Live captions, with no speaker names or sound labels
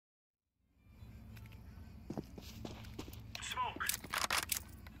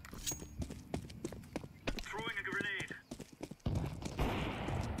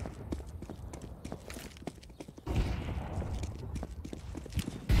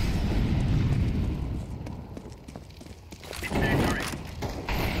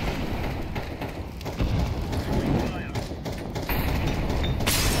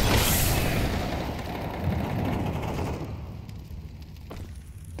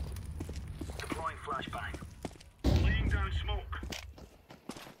flashbang. Laying down smoke.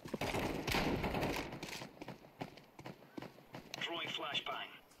 Throwing flashbang.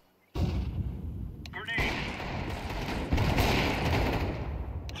 Grenade.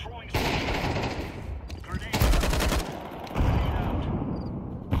 Throwing smoke. Grenade. Grenade out.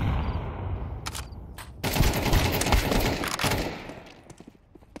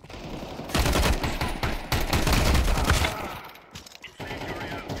 Incendiary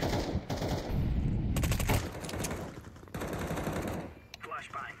out.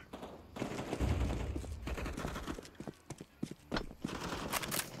 Flashbang.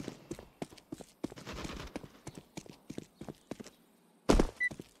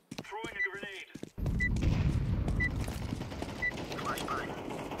 Throwing a grenade. Flashbang.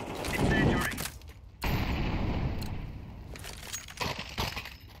 Incendiary.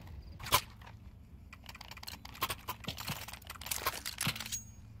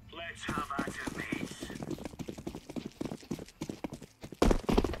 Let's have at it, mates.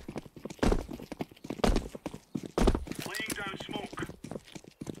 Laying down smoke.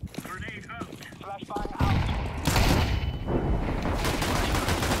 Grenade out. Flashbang out.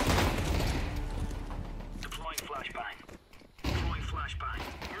 Deploying flashbang. Throwing flashbang.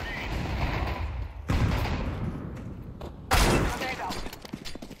 Grenade. Grenade out.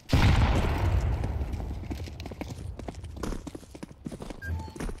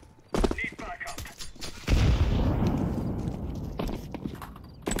 Need backup.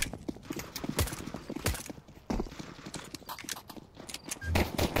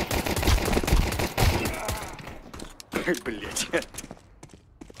 Блять.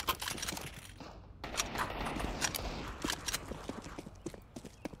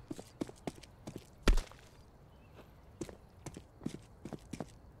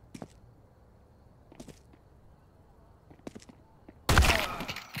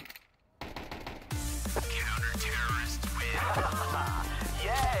 Counter-terrorists win.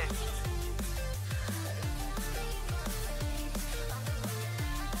 Yes.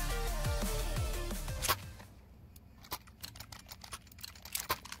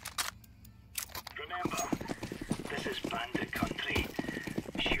 Remember, this is bandit country.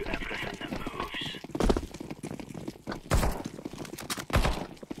 Shoot everything that moves.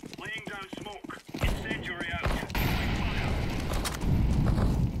 Laying down smoke. Incendiary out. Fire.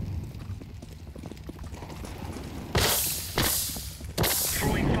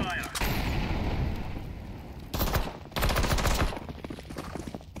 Throwing fire.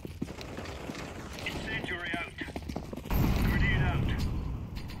 Incendiary out. Grenade out.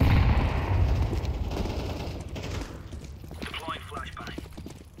 Deploying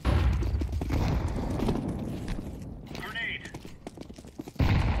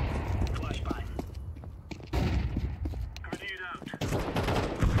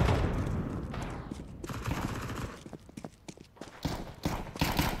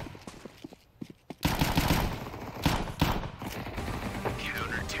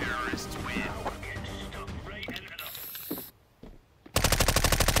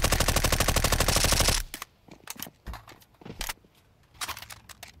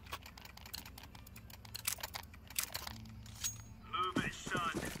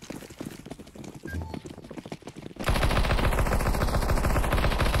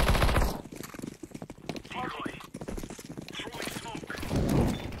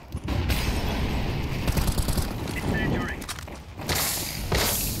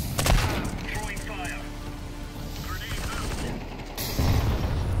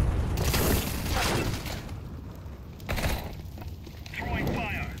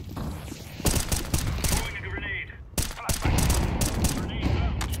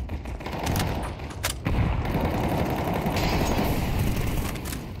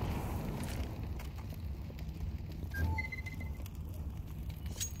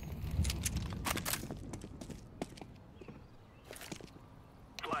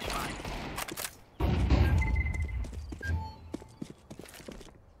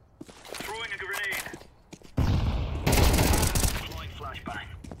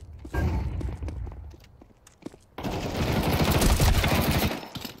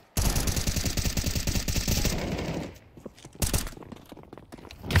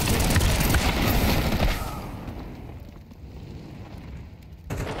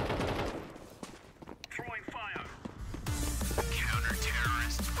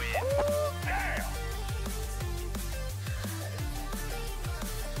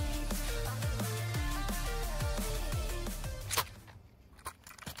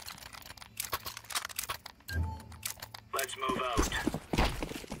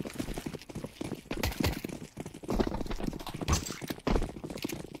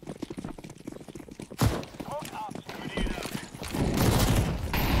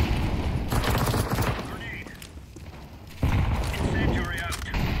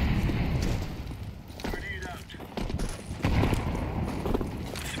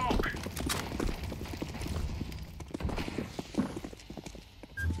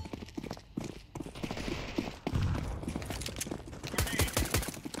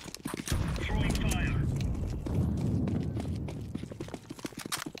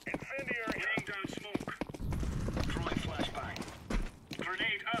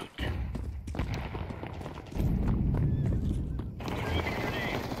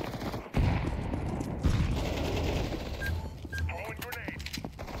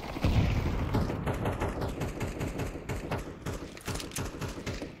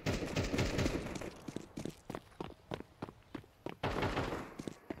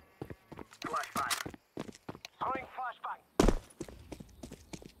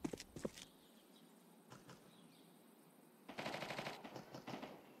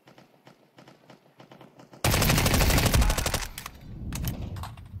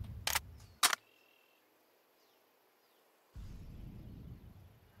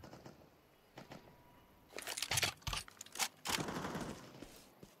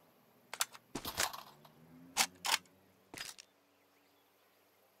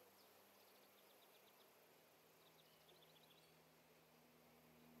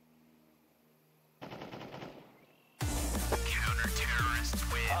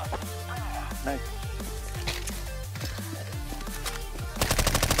Nice.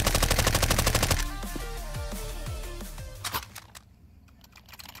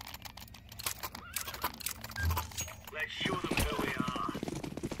 Let's show them who we are.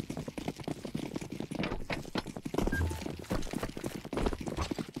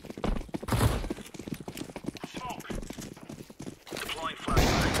 Smoke. Deploying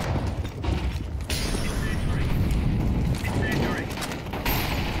flashbang. Incendiary. Incendiary.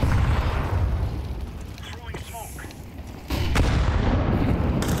 Throwing smoke.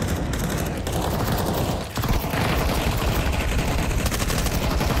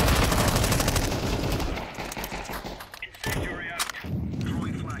 Incendiary out.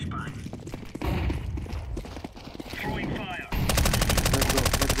 Throwing flashbang. Throwing fire.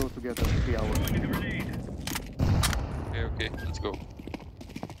 Let's go together. 3 hours. Throwing a grenade. Okay, let's go.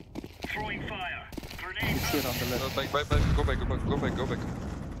 Throwing fire. Grenade Shit out. on the left. Back, go back.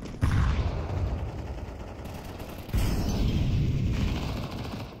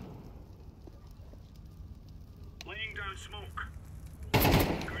 Laying down smoke.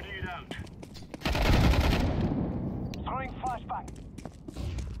 Grenade out. Throwing flashbang.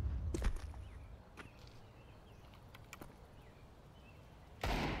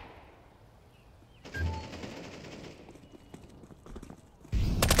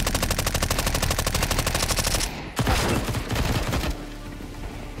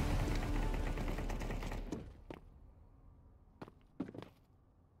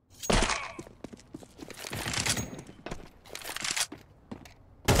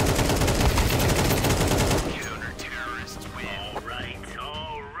 Counter-terrorists win.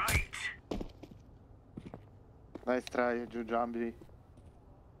 All right. Nice try, Jujambi.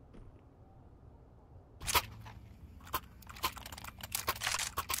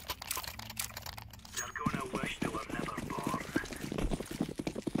 They're gonna wish they were never born.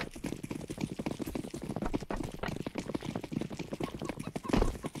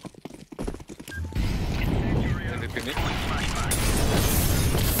 Incendiary out. MVP me. Flashbang.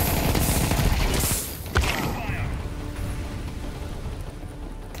 Fire.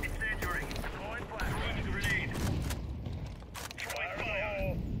 Incendiary. Throwing flash. Throwing a grenade. Throwing fire.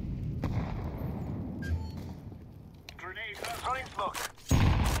 Grenade out. Throwing smoke.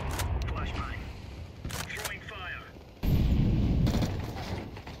 Flashbang. Throwing fire.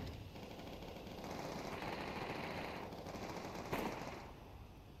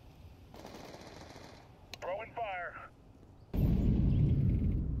 Throwing fire.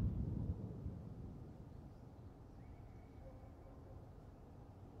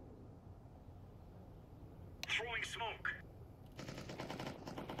 Throwing smoke.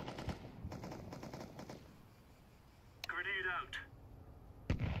 Grenade out.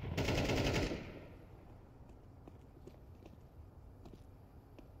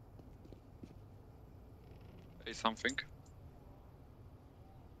 Say something.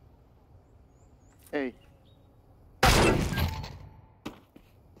 Hey.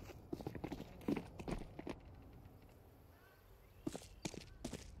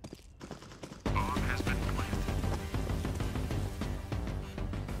 Bomb has been planted.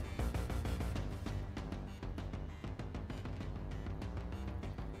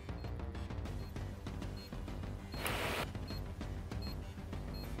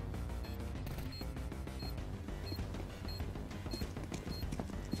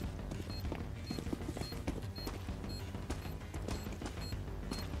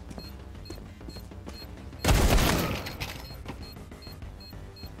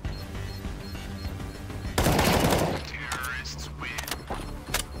 Terrorists win.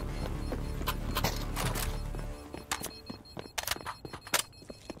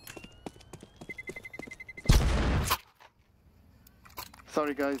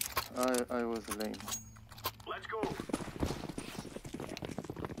 Sorry guys, I was lame. Let's go.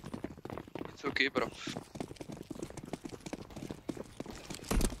 It's okay, bro.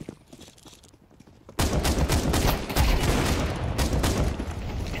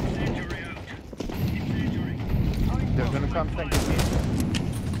 Incendiary out. Incendiary. They're gonna come thank me.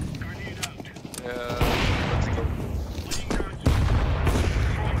 Grenade out. Let's go. Laying down smoke.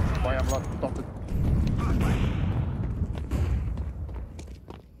 Throwing Why fire. I'm not stopped.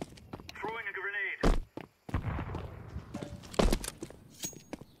 Throwing a grenade.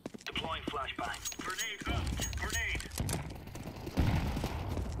 Deploying flashbang. Grenade out. Grenade.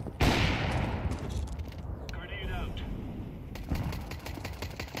 Grenade out.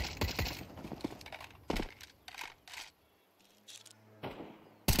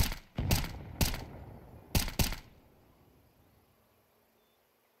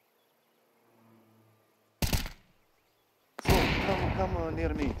 come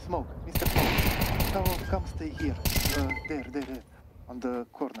near me. Smoke, Mr. Smoke. Come stay here. There. On the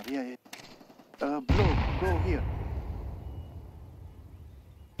corner. Yeah. Blue, go here.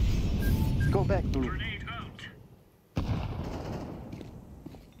 Go back, Blue. Grenade out.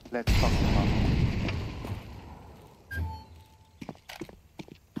 Let's fuck him up.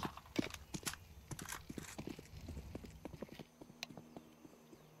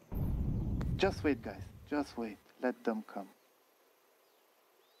 Just wait, guys. Just wait. Let them come.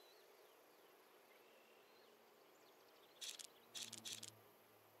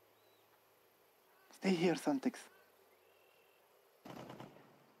 Stay here, Santix.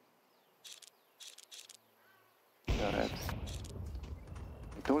 The reps.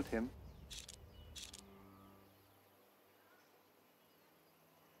 I told him.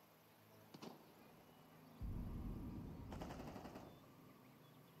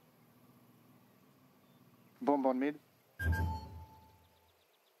 Bomb on mid.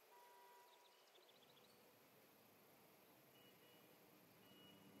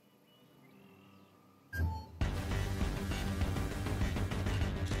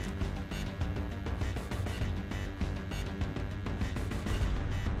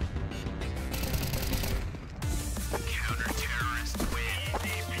 Counter-terrorist win.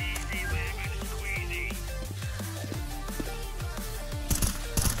 Easy peasy lemon squeezy.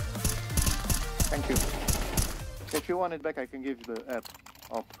 Thank you. If you want it back, I can give you the app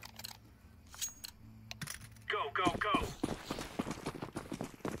up. Go.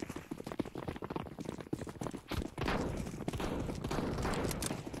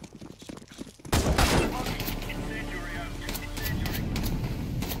 Incendiary out. Incendiary.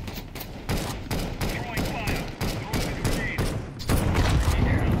 Throwing fire. Throwing a grenade.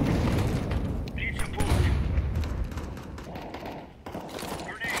 Need support.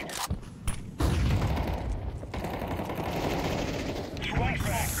 Grenade. Throwing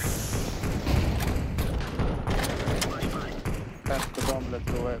frag. That's the bomb, let's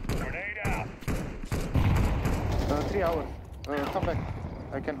go ahead. Grenade out. 3 hours. Come back.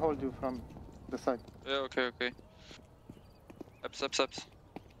 I can hold you from the side. Yeah, okay. Ups.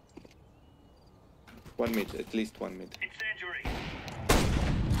 1 mid, at least 1 mid. Incendiary.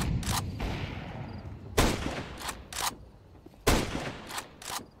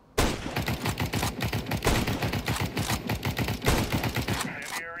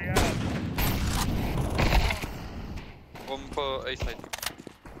 Incendiary out. Bomb A side.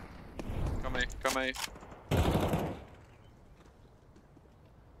 Come A.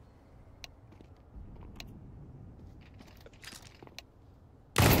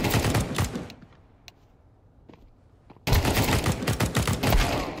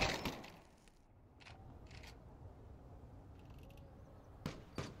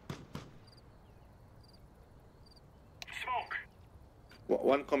 Smoke.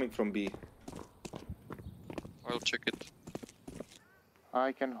 One coming from B. I'll check it.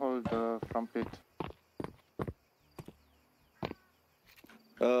 I can hold the front pit.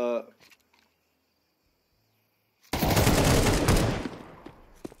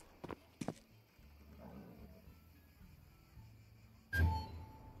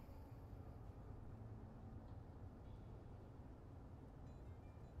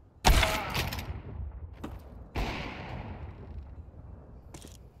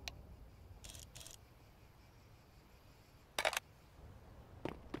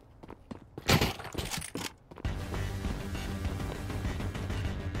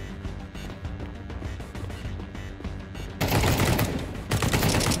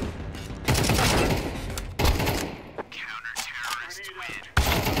 Counter-terrorist win.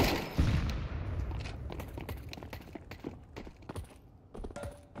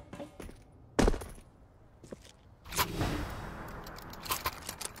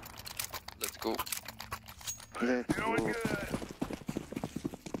 Let's go. Let's Doing go. good.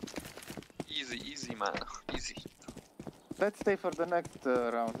 Easy, man. Easy. Let's stay for the next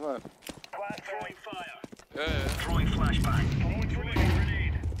round. What? Throwing fire. Yeah. Throwing flashbang. Throwing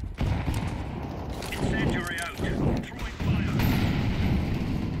grenade. Incendiary out. Throwing fire.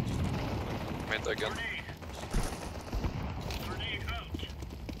 Mid again. Grenade. Grenade out.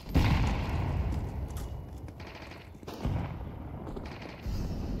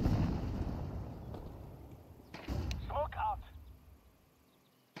 Smoke out.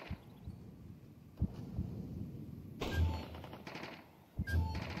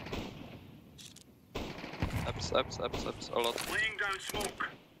 Ups. A lot. Laying down smoke.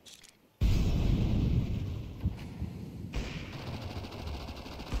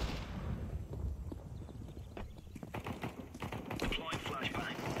 Deploying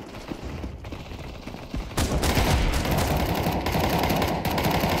flashbang.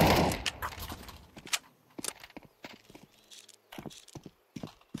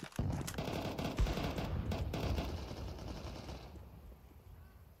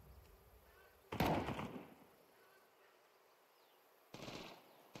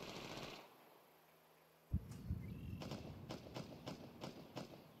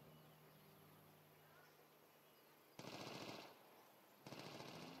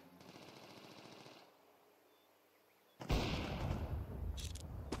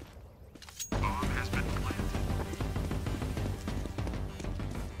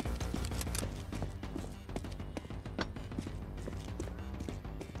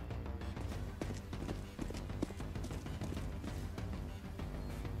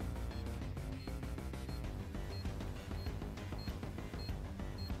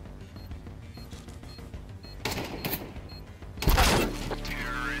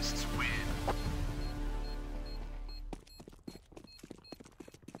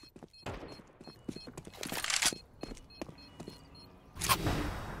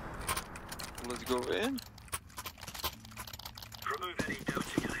 in. Remove any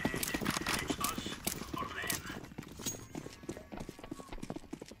doubting ahead. It's us or them.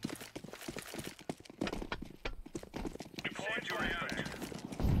 Deployed your out.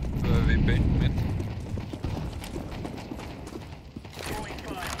 We paint mid. Throwing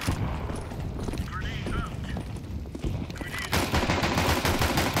fire. Grenade out. Grenade out.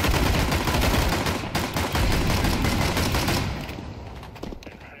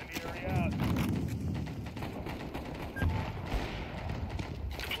 Enemy area out.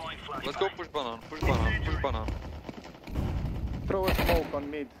 Deploying flashbang. Let's go push banana, push banana, push banana. Throw a smoke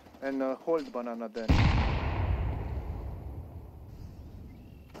on mid and hold banana then.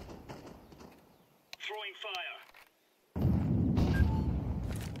 Throwing fire.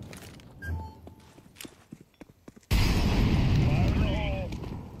 Fire in the hole.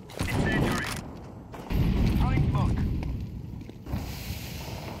 Incendiary. Throwing smoke.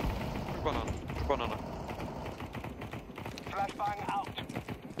 Push banana, push banana. Flashbang out.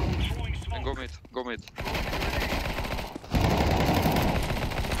 Throwing And smoke. go mid, go mid.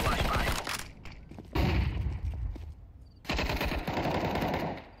 Flashbang.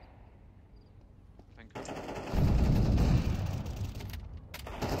 Thank you.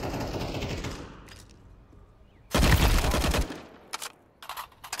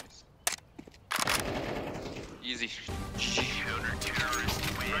 Nice. Easy. Counter-terrorist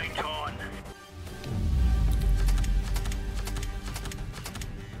win. Right on.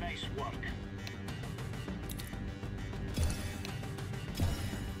 Nice work.